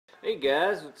Hey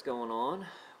guys, what's going on?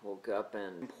 Woke up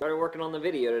and started working on the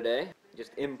video today.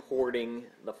 Just importing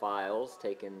the files,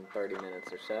 taking 30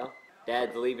 minutes or so.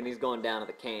 Dad's leaving, he's going down to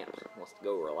the camp. Wants to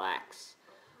go relax.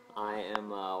 I am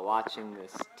watching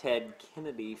this Ted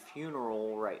Kennedy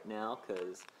funeral right now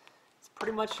because it's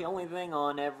pretty much the only thing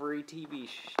on every TV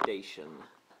station.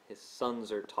 His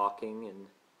sons are talking and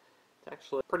it's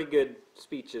actually pretty good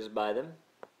speeches by them.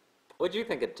 What'd you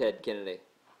think of Ted Kennedy?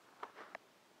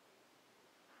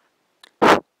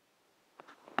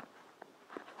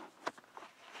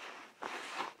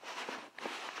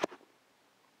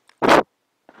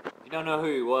 If you don't know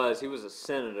who he was a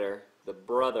senator, the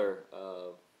brother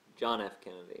of John F.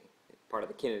 Kennedy, part of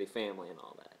the Kennedy family and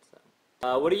all that.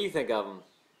 So, what do you think of him?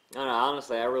 I don't know,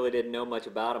 honestly, I really didn't know much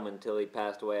about him until he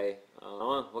passed away.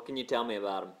 What can you tell me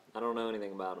about him? I don't know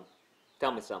anything about him.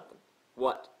 Tell me something.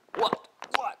 What?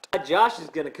 Josh is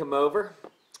going to come over.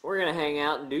 We're going to hang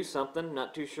out and do something.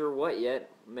 Not too sure what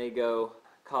yet. May go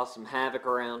cause some havoc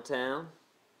around town.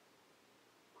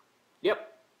 Yep.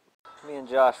 Me and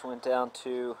Josh went down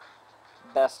to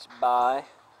Best Buy.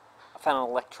 I found an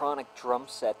electronic drum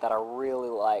set that I really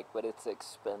like, but it's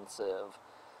expensive.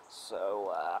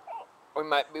 So, we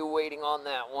might be waiting on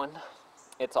that one.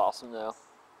 It's awesome, though.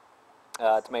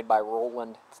 It's made by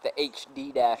Roland. It's the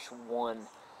HD-1,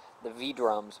 the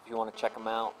V-drums, if you want to check them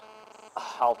out.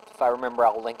 If I remember,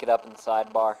 I'll link it up in the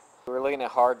sidebar. We were looking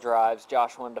at hard drives.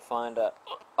 Josh wanted to find a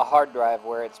hard drive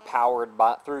where it's powered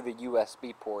through the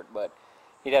USB port, but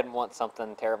he doesn't want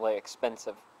something terribly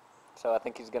expensive. So I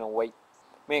think he's going to wait.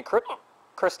 Me and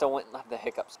Krista went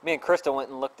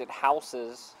and looked at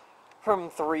houses from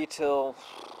 3 till,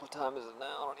 what time is it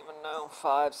now? I don't even know.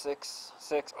 5, 6,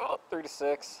 3 to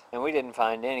 6. And we didn't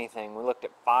find anything. We looked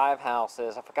at 5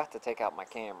 houses. I forgot to take out my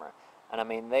camera. And I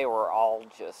mean, they were all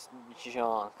just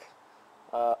junk.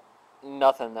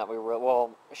 Nothing that we really,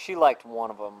 well, she liked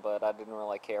one of them, but I didn't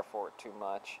really care for it too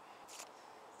much.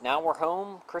 Now we're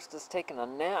home. Krista's taking a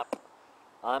nap.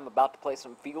 I'm about to play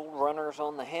some field runners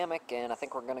on the hammock, and I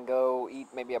think we're going to go eat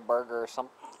maybe a burger or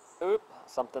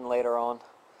something later on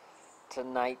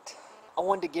tonight. I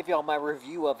wanted to give y'all my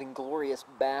review of Inglorious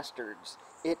Bastards.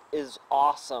 It is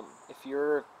awesome. If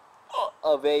you're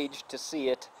of age to see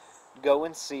it, go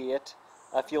and see it.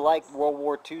 If you like World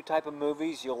War II type of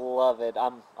movies, you'll love it.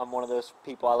 I'm one of those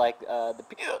people. I like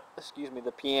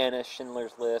the Pianist,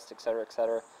 Schindler's List, etc.,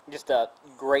 etc. Just a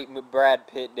great movie. Brad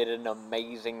Pitt did an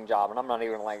amazing job, and I'm not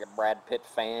even like a Brad Pitt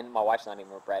fan. My wife's not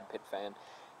even a Brad Pitt fan,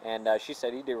 and she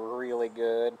said he did really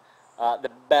good.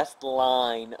 The best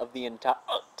line of the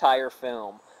entire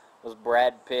film was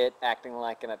Brad Pitt acting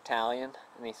like an Italian,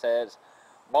 and he says,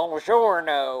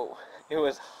 "Buongiorno." It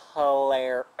was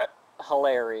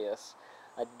hilarious.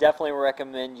 I definitely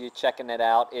recommend you checking it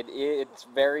out.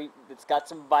 It's got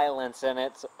some violence in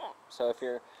it, so if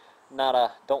you're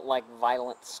don't like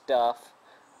violent stuff,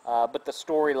 but the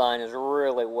storyline is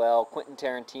really well. Quentin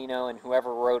Tarantino and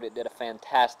whoever wrote it did a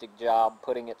fantastic job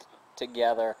putting it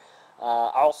together.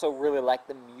 I also really like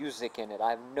the music in it.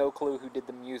 I have no clue who did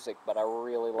the music, but I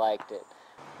really liked it.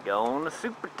 Going to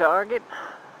Super Target.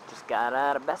 Just got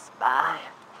out of Best Buy.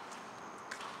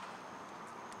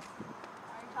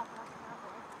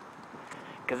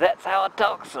 Because that's how I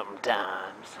talk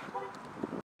sometimes.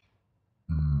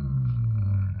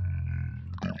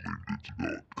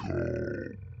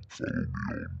 LaneVids.com. Follow me on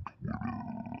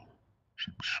Twitter.